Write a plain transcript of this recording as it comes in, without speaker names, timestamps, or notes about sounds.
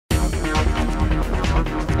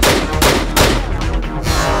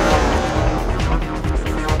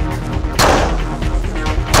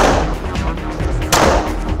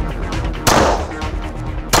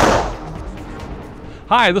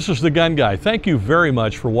Hi, this is the Gun Guy. Thank you very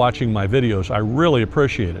much for watching my videos. I really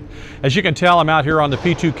appreciate it. As you can tell, I'm out here on the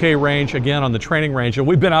P2K range, again on the training range, and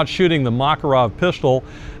we've been out shooting the Makarov pistol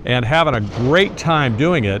and having a great time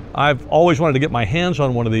doing it. I've always wanted to get my hands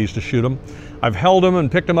on one of these to shoot them. I've held them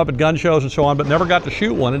and picked them up at gun shows and so on, but never got to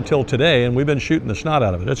shoot one until today, and we've been shooting the snot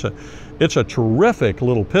out of it. It's a terrific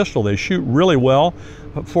little pistol. They shoot really well.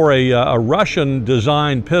 For a Russian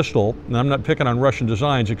designed pistol, and I'm not picking on Russian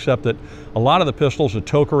designs, except that a lot of the pistols, the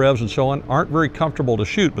Tokarevs and so on, aren't very comfortable to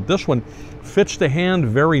shoot, but this one fits the hand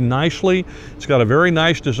very nicely. It's got a very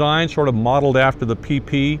nice design, sort of modeled after the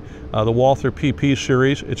PP, the Walther PP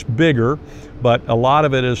series. It's bigger, but a lot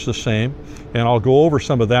of it is the same, and I'll go over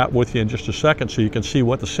some of that with you in just a second so you can see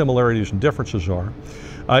what the similarities and differences are.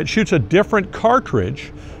 It shoots a different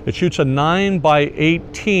cartridge. It shoots a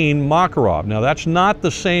 9x18 Makarov. Now that's not the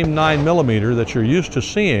same 9mm that you're used to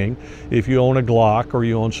seeing if you own a Glock or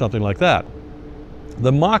you own something like that.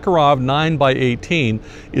 The Makarov 9x18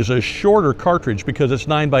 is a shorter cartridge because it's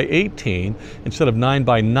 9x18 instead of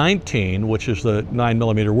 9x19, which is the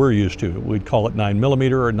 9mm we're used to. We'd call it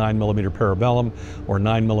 9mm or 9mm Parabellum or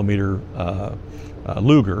 9mm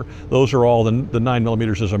Luger. Those are all the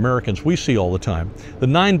 9mm as Americans we see all the time. The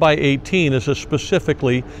 9x18 is a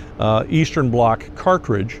specifically Eastern Bloc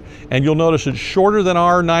cartridge, and you'll notice it's shorter than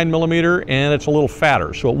our 9mm and it's a little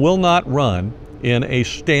fatter, so it will not run in a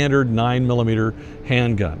standard 9mm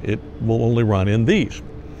handgun. It will only run in these.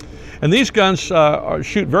 And these guns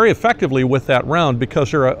shoot very effectively with that round because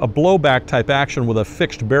they're a blowback type action with a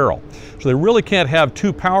fixed barrel. So they really can't have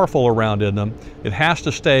too powerful a round in them. It has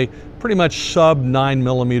to stay pretty much sub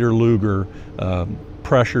 9mm Luger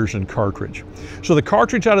pressures and cartridge. So the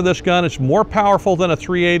cartridge out of this gun is more powerful than a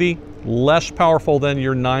 380, less powerful than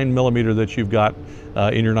your 9mm that you've got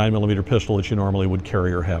in your 9mm pistol that you normally would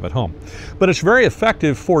carry or have at home. But it's very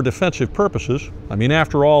effective for defensive purposes. I mean,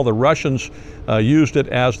 after all, the Russians used it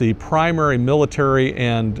as the primary military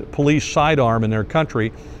and police sidearm in their country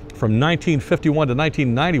from 1951 to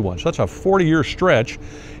 1991. So that's a 40-year stretch.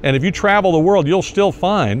 And if you travel the world, you'll still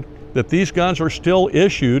find that these guns are still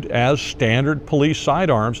issued as standard police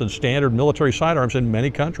sidearms and standard military sidearms in many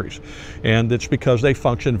countries. And it's because they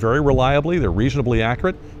function very reliably, they're reasonably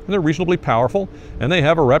accurate, and they're reasonably powerful, and they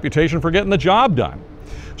have a reputation for getting the job done.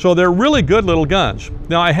 So they're really good little guns.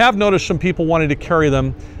 Now, I have noticed some people wanting to carry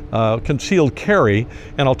them concealed carry,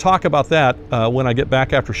 and I'll talk about that when I get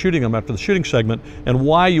back after shooting them, after the shooting segment, and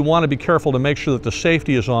why you want to be careful to make sure that the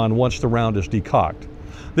safety is on once the round is decocked.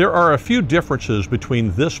 There are a few differences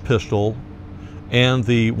between this pistol and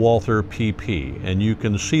the Walther PP, and you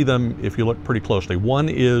can see them if you look pretty closely. One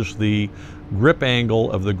is the grip angle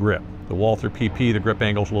of the grip. The Walther PP, the grip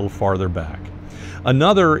angle is a little farther back.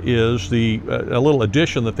 Another is a little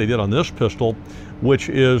addition that they did on this pistol, which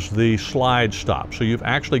is the slide stop. So you've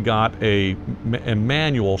actually got a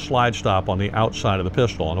manual slide stop on the outside of the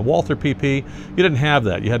pistol. On a Walther PP, you didn't have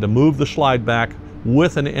that. You had to move the slide back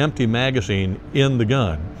with an empty magazine in the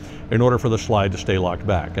gun in order for the slide to stay locked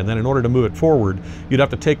back. And then in order to move it forward, you'd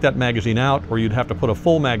have to take that magazine out, or you'd have to put a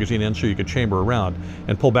full magazine in so you could chamber around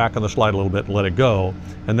and pull back on the slide a little bit and let it go.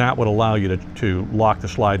 And that would allow you to lock the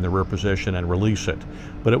slide in the rear position and release it.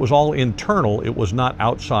 But it was all internal, it was not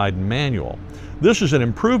outside manual. This is an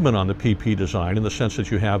improvement on the PP design in the sense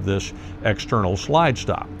that you have this external slide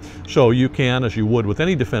stop. So you can, as you would with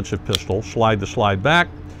any defensive pistol, slide the slide back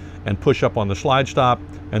and push up on the slide stop,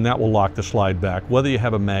 and that will lock the slide back whether you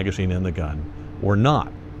have a magazine in the gun or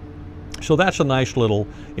not. So that's a nice little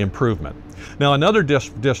improvement. Now, another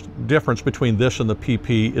difference between this and the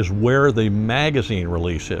PP is where the magazine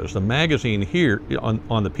release is. The magazine here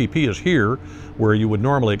on the PP is here, where you would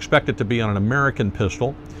normally expect it to be on an American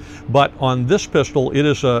pistol. But on this pistol, it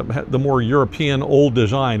is the more European old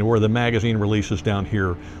design where the magazine release is down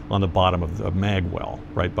here on the bottom of the mag well,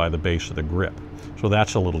 right by the base of the grip. So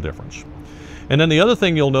that's a little difference. And then the other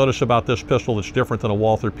thing you'll notice about this pistol that's different than a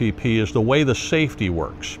Walther PP is the way the safety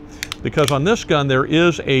works. Because on this gun, there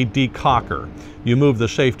is a decocker. You move the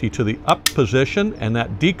safety to the up position, and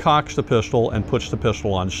that decocks the pistol and puts the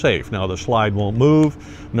pistol on safe. Now, the slide won't move,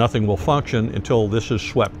 nothing will function until this is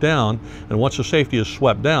swept down, and once the safety is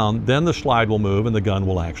swept down, then the slide will move and the gun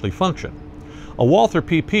will actually function. A Walther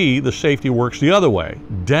PP, the safety works the other way.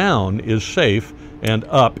 Down is safe, and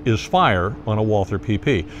up is fire on a Walther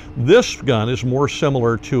PP. This gun is more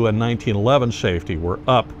similar to a 1911 safety, where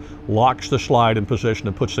up locks the slide in position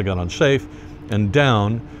and puts the gun on safe, and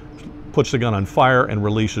down puts the gun on fire and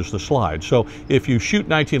releases the slide. So if you shoot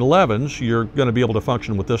 1911s, you're going to be able to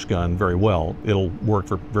function with this gun very well. It'll work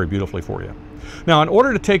very beautifully for you. Now, in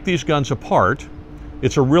order to take these guns apart,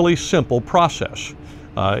 it's a really simple process.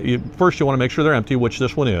 First you want to make sure they're empty, which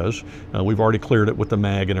this one is. We've already cleared it with the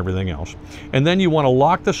mag and everything else. And then you want to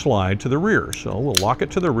lock the slide to the rear. So we'll lock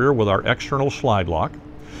it to the rear with our external slide lock.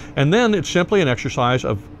 And then it's simply an exercise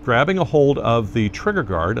of grabbing a hold of the trigger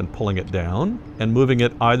guard and pulling it down and moving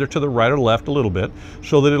it either to the right or left a little bit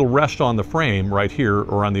so that it'll rest on the frame right here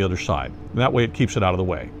or on the other side. And that way it keeps it out of the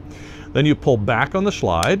way. Then you pull back on the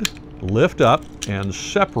slide, lift up, and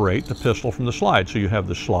separate the pistol from the slide. So you have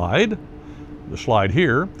the slide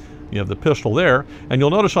here, you have the pistol there, and you'll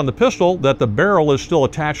notice on the pistol that the barrel is still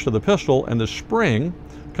attached to the pistol and the spring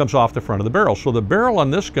comes off the front of the barrel. So the barrel on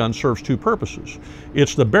this gun serves two purposes.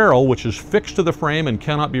 It's the barrel, which is fixed to the frame and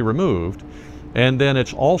cannot be removed, and then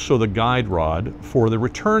it's also the guide rod for the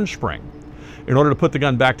return spring. In order to put the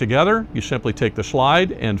gun back together, you simply take the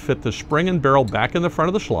slide and fit the spring and barrel back in the front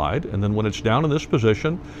of the slide, and then when it's down in this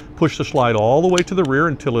position, push the slide all the way to the rear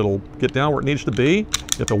until it'll get down where it needs to be.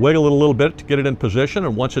 You have to wiggle it a little bit to get it in position,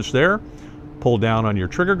 and once it's there, pull down on your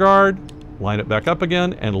trigger guard, line it back up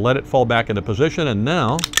again, and let it fall back into position, and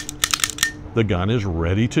now the gun is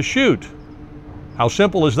ready to shoot. How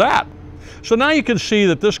simple is that? So now you can see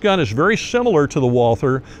that this gun is very similar to the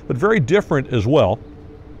Walther, but very different as well.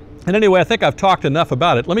 And anyway, I think I've talked enough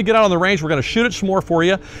about it. Let me get out on the range. We're going to shoot it some more for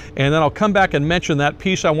you, and then I'll come back and mention that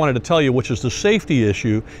piece I wanted to tell you, which is the safety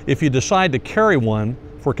issue if you decide to carry one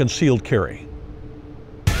for concealed carry.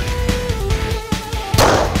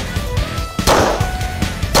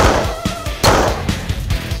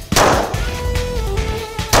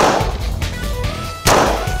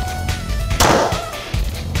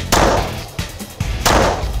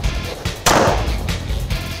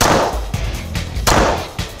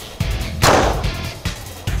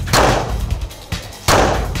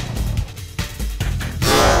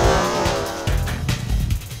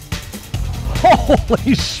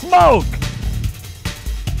 Holy smoke!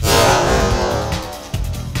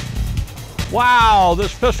 Wow,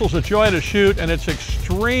 this pistol's a joy to shoot, and it's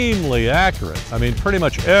extremely accurate. I mean, pretty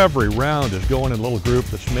much every round is going in a little group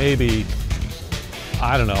that's maybe,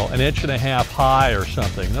 I don't know, 1.5 inches high or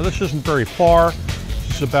something. Now, this isn't very far.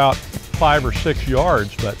 This is about 5 or 6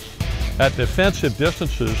 yards, but at defensive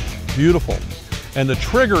distances, beautiful. And the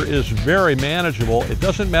trigger is very manageable. It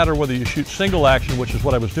doesn't matter whether you shoot single action, which is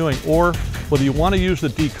what I was doing, or whether you want to use the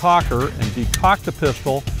decocker and decock the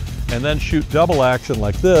pistol and then shoot double action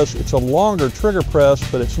like this. It's a longer trigger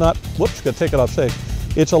press, but it's not, whoops, gotta take it off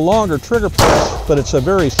safe. It's a longer trigger press, but it's a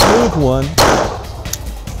very smooth one.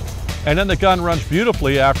 And then the gun runs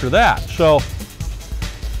beautifully after that. So,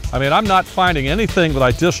 I mean, I'm not finding anything that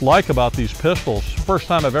I dislike about these pistols. First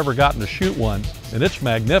time I've ever gotten to shoot one, and it's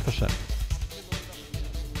magnificent.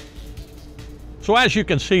 So as you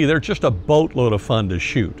can see, they're just a boatload of fun to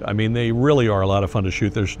shoot. I mean, they really are a lot of fun to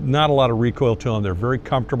shoot. There's not a lot of recoil to them. They're very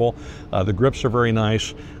comfortable. The grips are very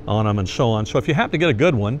nice on them and so on. So if you happen to get a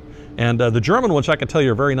good one, and the German ones I can tell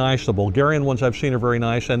you are very nice. The Bulgarian ones I've seen are very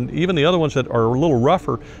nice. And even the other ones that are a little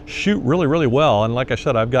rougher shoot really, really well. And like I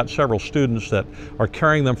said, I've got several students that are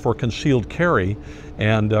carrying them for concealed carry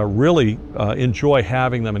and really enjoy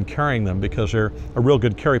having them and carrying them because they're a real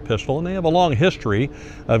good carry pistol, and they have a long history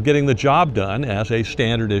of getting the job done as a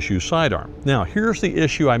standard issue sidearm. Now, here's the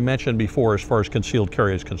issue I mentioned before as far as concealed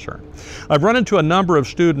carry is concerned. I've run into a number of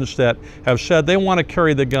students that have said they want to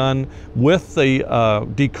carry the gun with the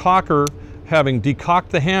decocker having decocked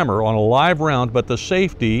the hammer on a live round, but the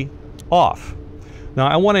safety off. Now,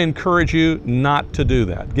 I want to encourage you not to do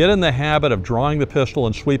that. Get in the habit of drawing the pistol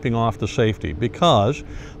and sweeping off the safety, because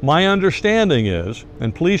my understanding is,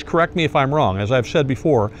 and please correct me if I'm wrong, as I've said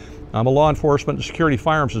before, I'm a law enforcement and security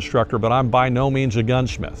firearms instructor, but I'm by no means a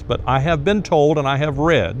gunsmith. But I have been told and I have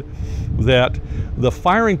read that the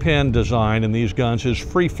firing pin design in these guns is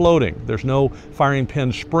free floating. There's no firing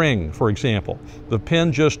pin spring, for example. The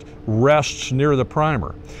pin just rests near the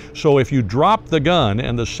primer. So if you drop the gun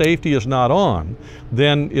and the safety is not on,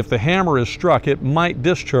 then if the hammer is struck, it might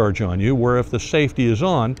discharge on you, where if the safety is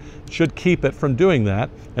on, it should keep it from doing that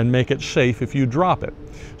and make it safe if you drop it.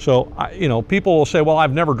 So, you know, people will say, well,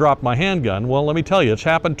 I've never dropped my handgun. Well, let me tell you, it's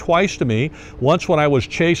happened twice to me. Once when I was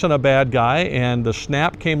chasing a bad guy and the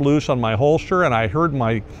snap came loose on my holster and I heard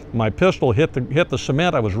my pistol hit the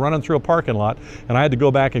cement. I was running through a parking lot and I had to go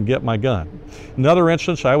back and get my gun. Another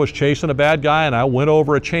instance, I was chasing a bad guy and I went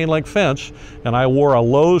over a chain link fence and I wore a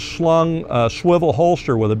low slung swivel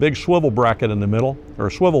holster with a big swivel bracket in the middle, or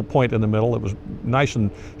a swivel point in the middle. It was nice and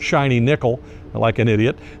shiny nickel, like an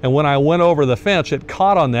idiot. And when I went over the fence, it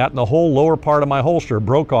caught on that and the whole lower part of my holster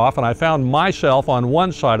broke off, and I found myself on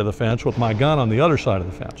one side of the fence with my gun on the other side of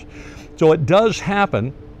the fence. So it does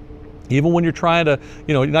happen Even when you're trying to,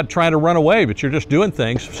 you're not trying to run away, but you're just doing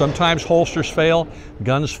things. Sometimes holsters fail,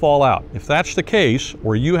 guns fall out. If that's the case,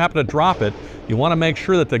 or you happen to drop it, you want to make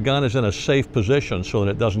sure that the gun is in a safe position so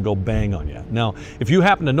that it doesn't go bang on you. Now, if you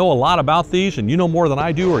happen to know a lot about these and you know more than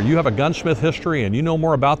I do, or you have a gunsmith history and you know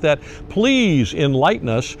more about that, please enlighten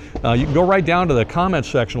us. You can go right down to the comment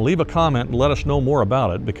section, leave a comment and let us know more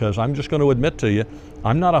about it, because I'm just going to admit to you,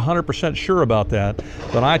 I'm not 100% sure about that,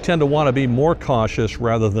 but I tend to want to be more cautious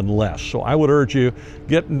rather than less. So I would urge you,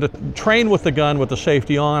 train with the gun with the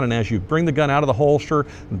safety on, and as you bring the gun out of the holster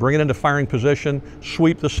and bring it into firing position,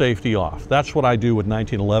 sweep the safety off. That's what I do with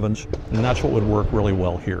 1911s, and that's what would work really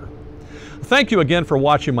well here. Thank you again for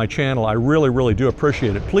watching my channel. I really, really do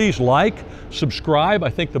appreciate it. Please like, subscribe. I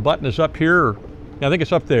think the button is up here. I think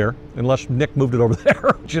it's up there, unless Nick moved it over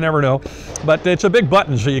there, which you never know. But it's a big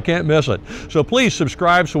button, so you can't miss it. So please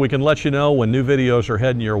subscribe so we can let you know when new videos are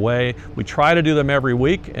heading your way. We try to do them every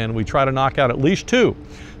week, and we try to knock out at least 2.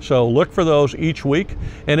 So look for those each week.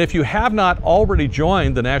 And if you have not already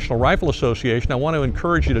joined the National Rifle Association, I want to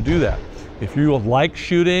encourage you to do that. If you like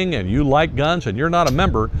shooting and you like guns and you're not a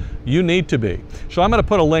member, you need to be. So I'm going to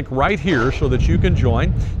put a link right here so that you can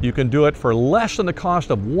join. You can do it for less than the cost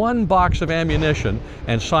of 1 box of ammunition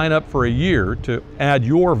and sign up for a year to add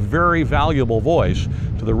your very valuable voice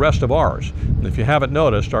to the rest of ours. And if you haven't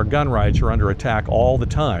noticed, our gun rights are under attack all the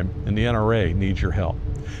time, and the NRA needs your help.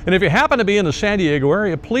 And if you happen to be in the San Diego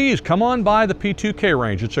area, please come on by the P2K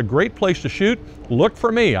Range. It's a great place to shoot. Look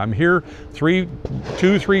for me. I'm here 2,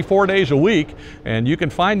 3, 4 days a week, and you can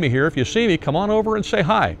find me here. If you see me, come on over and say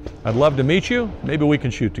hi. I'd love to meet you. Maybe we can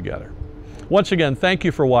shoot together. Once again, thank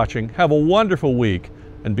you for watching. Have a wonderful week,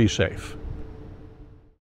 and be safe.